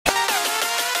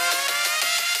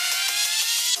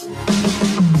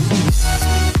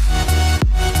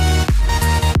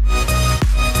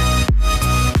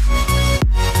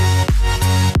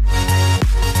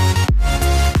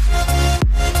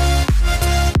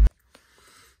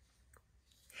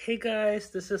Hey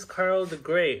guys, this is Karl the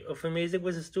Great of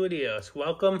AVerMedia Studios.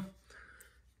 Welcome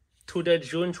to the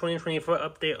June 2024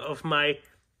 update of my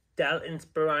Dell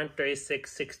Inspiron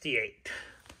 3668.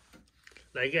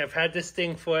 Like, I've had this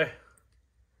thing for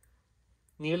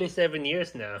nearly 7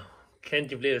 years now.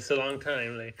 Can't you believe it's a long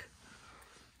time? Like,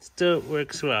 still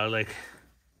works well. Like,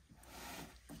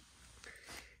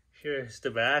 here's the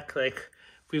back. Like,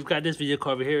 we've got this video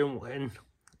cover here,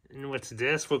 and what's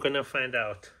this? We're gonna find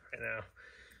out right now.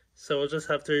 So we'll just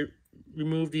have to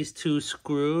remove these two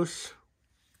screws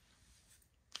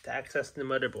to access the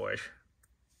motherboard.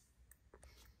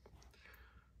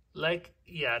 Like,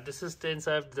 yeah, this is the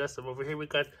inside of the desktop. Over here we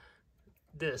got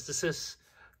this. This is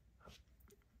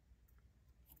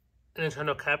an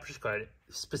internal capture card.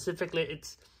 Specifically,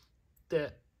 it's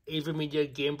the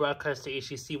AVerMedia Game Broadcaster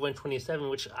HEC 127,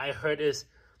 which I heard is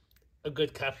a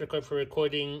good capture card for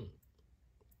recording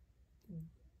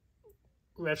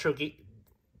retro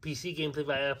PC gameplay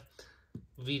via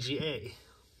VGA.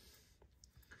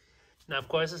 Now, of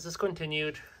course, it's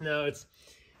discontinued. Now, it's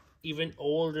even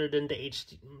older than the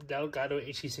Elgato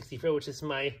HD64, which is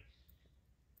one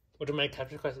of my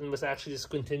capture cards, and was actually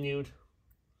discontinued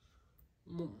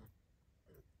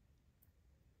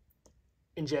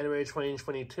in January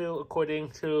 2022,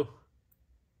 according to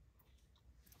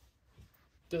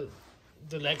the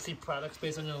legacy products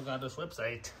based on Elgato's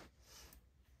website.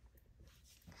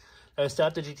 I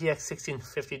start the GTX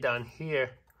 1650 down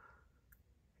here,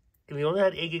 and we only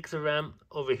had 8 gigs of RAM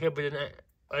over here, but then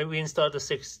I reinstalled the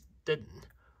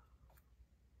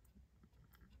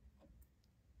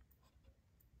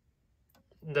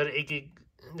 8 gig,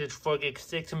 the 4 gig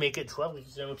stick to make it 12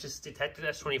 gigs, which is detected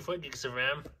as 24 gigs of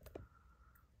RAM.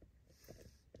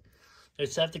 I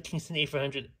still have the Kingston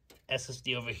A400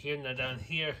 SSD over here. Now down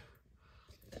here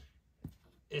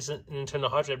is an internal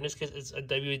hard drive. In this case, it's a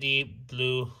WD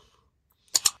Blue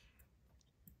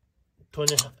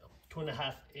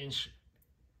 2.5 inch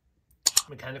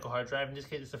mechanical hard drive. In this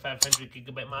case, it's a 500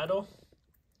 gigabyte model.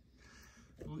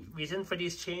 Reason for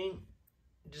these changes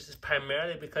is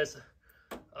primarily because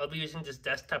I'll be using this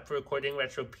desktop for recording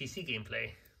retro PC gameplay.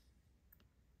 At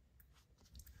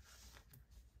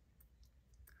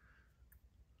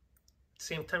the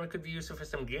same time, it could be useful for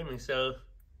some gaming, so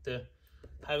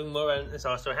having more RAM is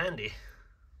also handy.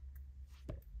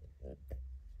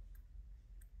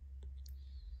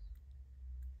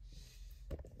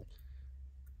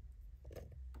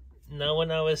 Now,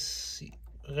 when I was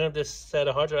going to set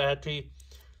a hard drive, I had to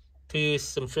use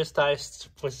some Swiss ties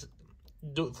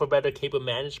for better cable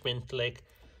management. Like,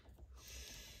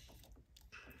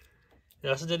 I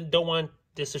also don't want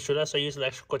this to shoot out, so I use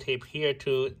electrical tape here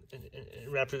to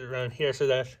wrap it around here so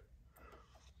that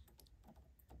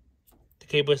the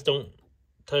cables don't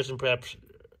touch, and perhaps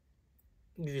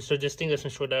so this thing doesn't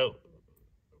short out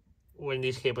when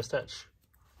these cables touch.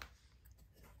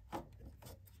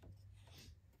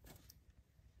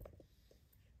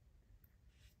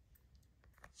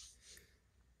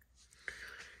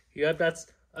 Yep, that's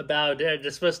about it.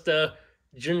 This was the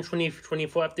June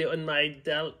 2024 update on my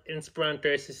Dell Inspiron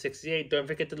 3668. Don't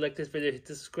forget to like this video, hit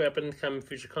the subscribe button, and comment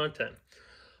future content.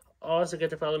 Also, get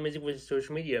to follow Music with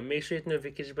social media. Make sure you hit the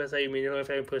notification bell so you may know if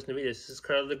I post new videos. This is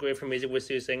Karl the Great from Music with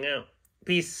Studios saying out.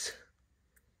 Peace.